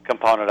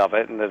component of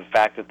it, and the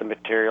fact that the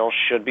materials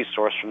should be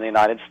sourced from the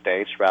United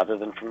States rather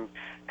than from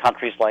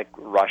countries like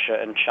Russia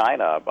and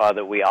China,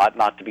 that we ought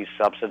not to be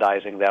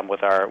subsidizing them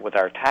with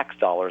our tax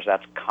dollars.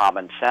 That's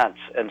common sense.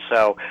 And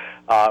so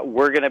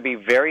we're going to be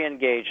very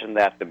engaged in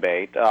that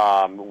debate.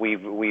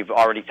 We've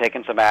already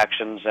taken some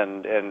actions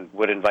and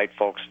would invite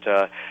folks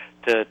to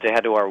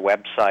head to our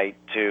website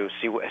to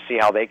see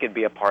how they could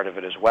be a part of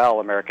it as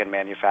well,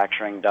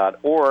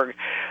 AmericanManufacturing.org.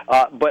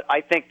 But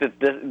I think that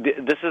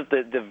this is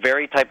the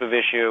very type of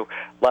issue,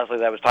 Leslie,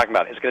 that I was talking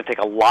about. It's going to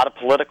take a lot of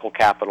political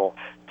capital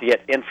to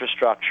get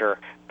infrastructure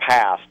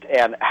passed,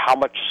 and how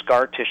much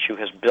scar tissue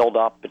has built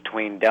up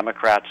between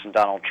Democrats and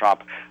Donald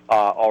Trump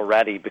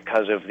already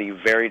because of the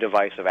very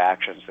divisive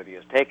actions that he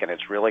has taken.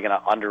 It's really going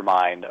to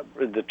undermine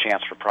the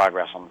chance for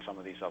progress on some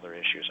of these other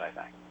issues, I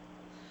think.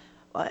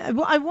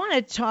 I want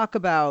to talk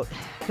about,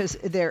 because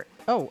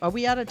are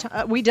we out of time?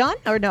 Are we done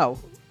or no?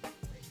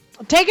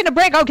 Taking a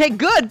break. Okay,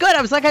 good.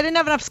 I was like, I didn't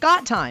have enough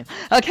Scott time.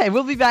 Okay,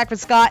 we'll be back with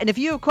Scott. And if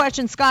you have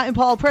questions, Scott and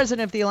Paul,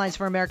 president of the Alliance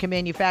for American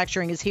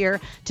Manufacturing, is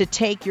here to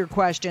take your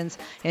questions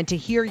and to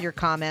hear your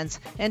comments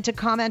and to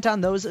comment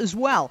on those as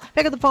well.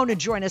 Pick up the phone and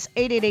join us,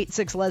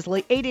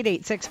 888-6-LESLIE,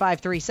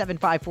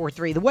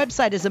 888-653-7543. The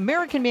website is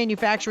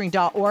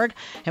AmericanManufacturing.org,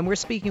 and we're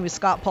speaking with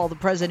Scott Paul, the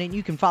president.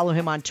 You can follow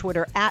him on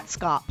Twitter at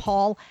Scott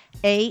Paul,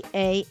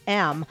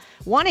 AAM.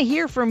 Want to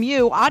hear from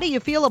you. How do you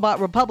feel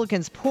about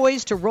Republicans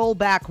poised to roll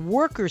back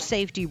worker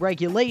safety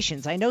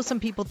regulations? I know some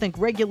people think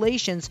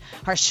regulations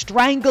are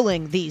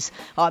strangling these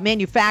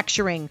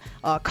manufacturing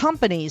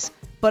companies,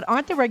 but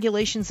aren't the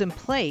regulations in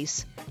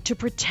place to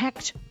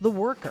protect the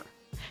worker?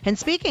 And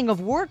speaking of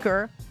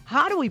worker,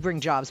 how do we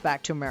bring jobs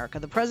back to America?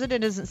 The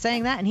president isn't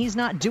saying that, and he's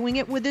not doing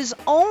it with his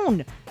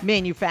own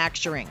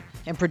manufacturing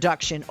and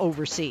production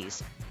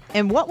overseas.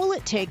 And what will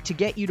it take to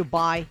get you to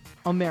buy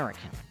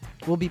American?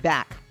 We'll be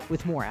back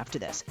with more after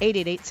this.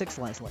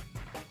 888-6-LESLIE.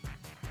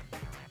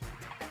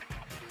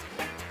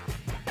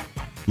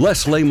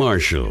 Leslie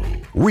Marshall.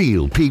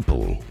 Real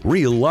people,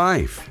 real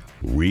life,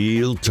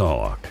 real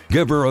talk.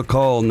 Give her a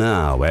call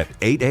now at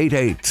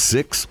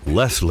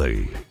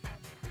 888-6-LESLIE.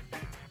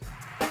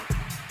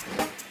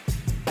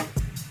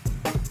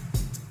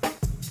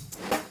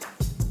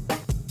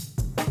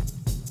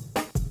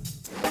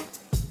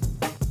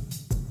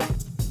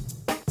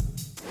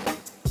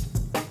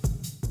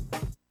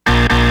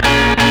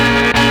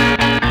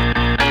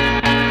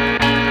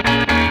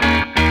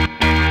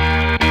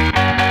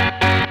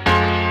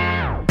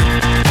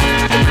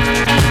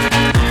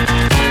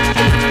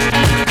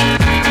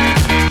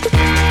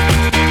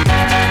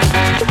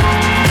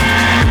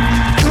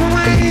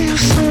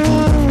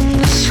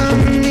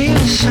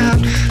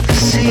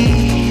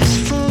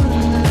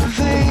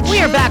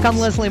 I'm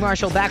Leslie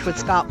Marshall, back with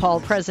Scott Paul,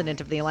 president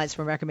of the Alliance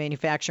for American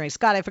Manufacturing.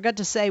 Scott, I forgot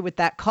to say with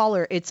that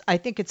caller, I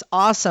think it's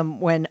awesome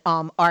when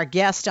our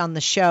guests on the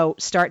show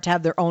start to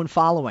have their own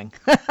following.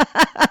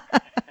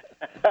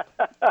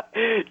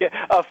 Yeah,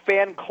 a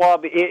fan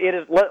club. It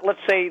is. Let's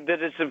say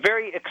that it's a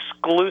very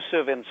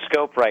exclusive in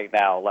scope right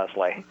now,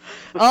 Leslie.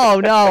 Oh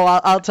no,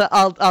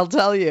 I'll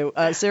tell you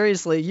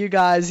seriously. You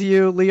guys,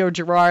 Leo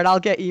Gerard,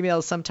 I'll get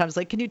emails sometimes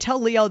like, can you tell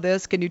Leo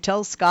this? Can you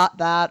tell Scott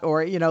that?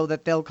 Or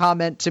that they'll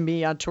comment to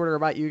me on Twitter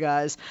about you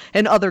guys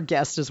and other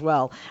guests as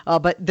well.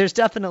 But there's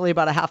definitely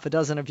about a half a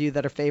dozen of you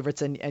that are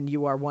favorites, and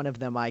you are one of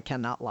them. I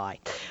cannot lie.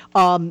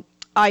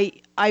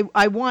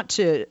 I want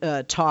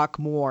to talk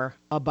more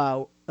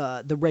about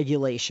the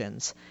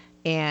regulations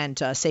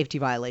and safety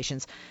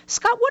violations.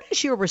 Scott, what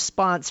is your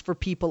response for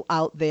people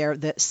out there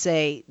that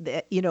say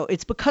that,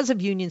 it's because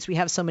of unions we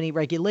have so many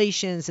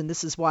regulations, and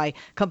this is why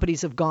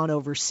companies have gone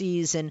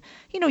overseas, and,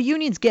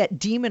 unions get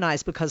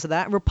demonized because of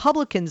that.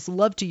 Republicans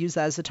love to use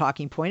that as a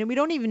talking point, and we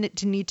don't even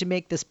need to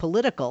make this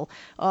political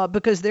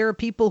because there are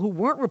people who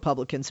weren't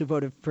Republicans who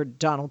voted for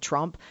Donald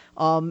Trump,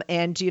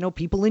 and,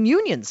 people in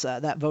unions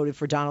that voted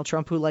for Donald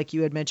Trump who, like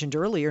you had mentioned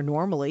earlier,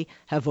 normally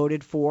have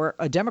voted for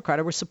a Democrat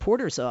or were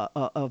supporters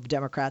of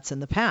Democrats in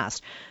the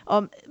past.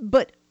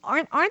 But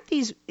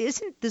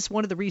isn't this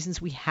one of the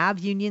reasons we have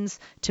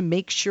unions, to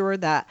make sure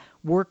that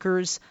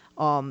workers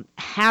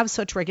have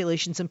such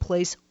regulations in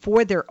place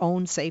for their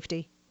own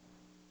safety?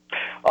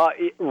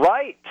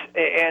 Right.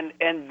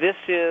 And this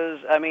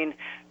is,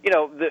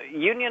 the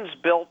unions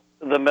built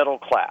the middle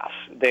class.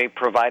 They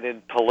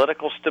provided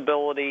political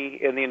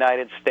stability in the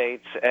United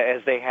States,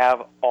 as they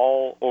have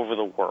all over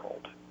the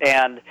world.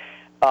 And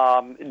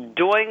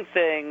doing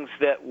things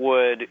that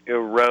would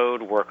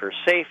erode worker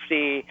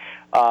safety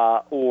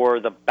or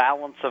the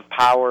balance of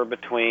power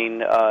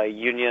between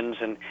unions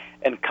and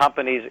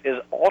companies is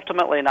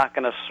ultimately not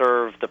going to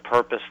serve the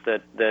purpose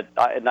that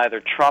neither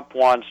Trump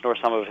wants nor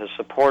some of his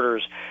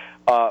supporters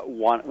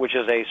want, which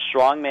is a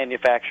strong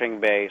manufacturing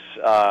base,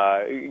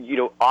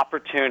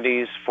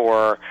 opportunities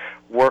for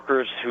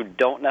workers who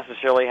don't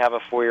necessarily have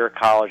a four-year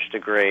college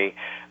degree.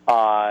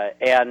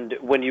 And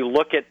when you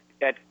look at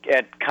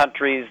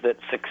countries that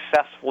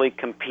successfully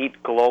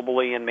compete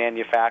globally in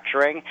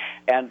manufacturing,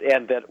 and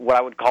that what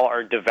I would call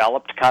are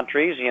developed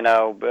countries,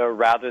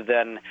 rather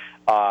than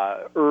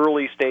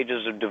early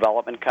stages of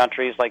development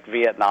countries like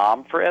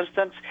Vietnam, for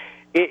instance,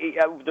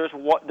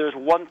 there's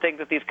one thing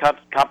that these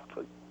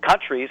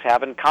countries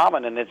have in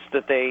common, and it's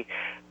that they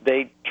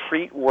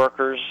treat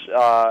workers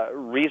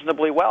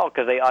reasonably well,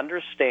 because they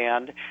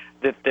understand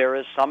that there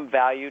is some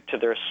value to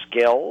their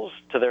skills,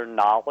 to their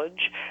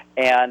knowledge,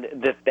 and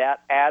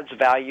that adds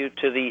value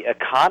to the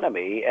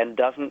economy and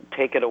doesn't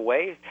take it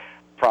away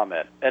from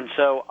it. And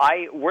so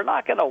we're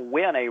not going to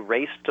win a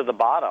race to the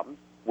bottom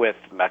with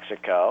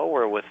Mexico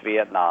or with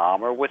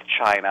Vietnam or with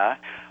China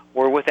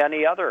or with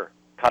any other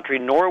country,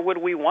 nor would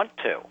we want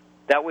to.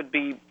 That would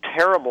be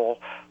terrible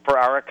for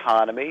our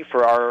economy,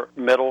 for our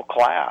middle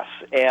class.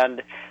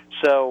 And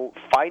so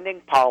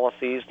finding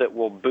policies that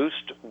will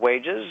boost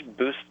wages,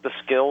 boost the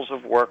skills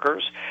of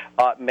workers,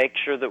 make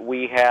sure that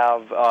we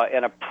have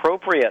an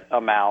appropriate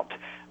amount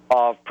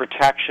of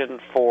protection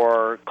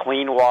for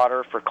clean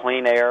water, for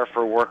clean air,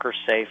 for worker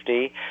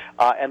safety,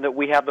 and that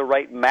we have the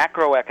right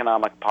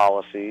macroeconomic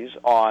policies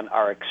on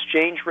our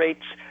exchange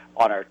rates,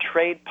 on our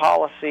trade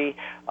policy.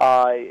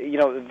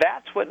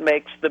 That's what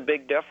makes the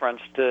big difference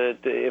to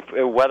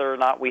whether or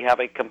not we have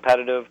a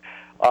competitive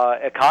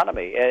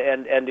economy.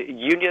 And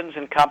unions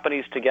and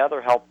companies together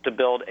helped to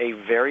build a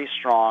very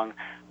strong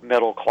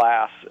middle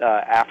class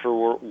after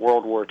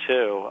World War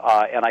II.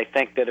 And I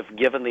think that if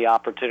given the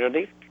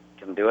opportunity,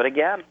 can do it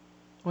again.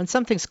 When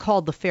something's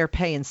called the Fair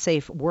Pay and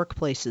Safe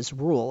Workplaces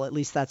Rule, at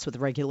least that's what the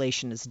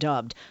regulation is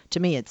dubbed, to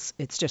me it's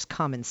just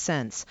common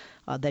sense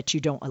that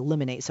you don't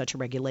eliminate such a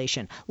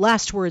regulation.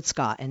 Last word,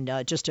 Scott,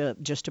 and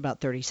just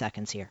about 30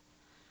 seconds here.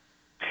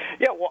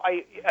 Yeah, well,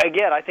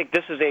 I think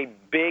this is a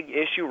big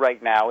issue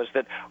right now, is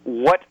that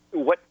what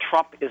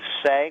Trump is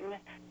saying,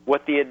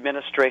 what the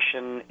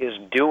administration is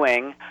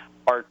doing,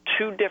 are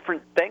two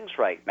different things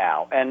right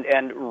now.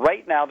 And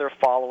right now they're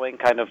following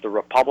kind of the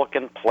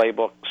Republican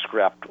playbook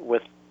script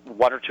with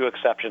one or two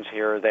exceptions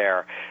here or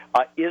there.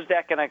 Is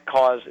that going to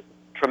cause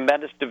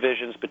tremendous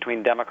divisions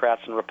between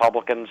Democrats and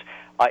Republicans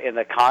in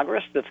the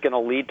Congress that's going to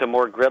lead to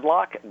more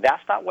gridlock.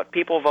 That's not what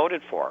people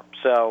voted for.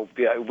 So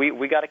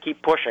we got to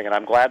keep pushing, and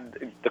I'm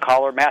glad the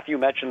caller Matthew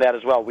mentioned that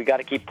as well. We got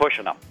to keep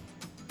pushing them.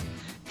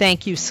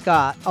 Thank you,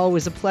 Scott.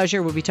 Always a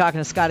pleasure. We'll be talking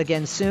to Scott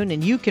again soon,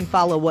 and you can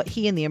follow what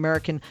he and the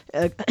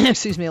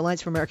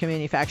Alliance for American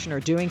Manufacturing are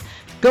doing.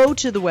 Go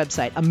to the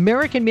website,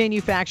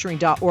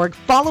 AmericanManufacturing.org.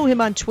 Follow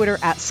him on Twitter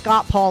at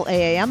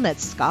ScottPaulAAM.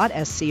 That's Scott,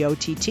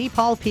 S-C-O-T-T,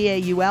 Paul,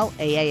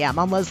 P-A-U-L-A-A-M.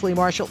 I'm Leslie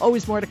Marshall.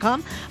 Always more to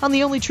come on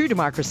the only true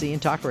democracy in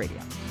talk radio.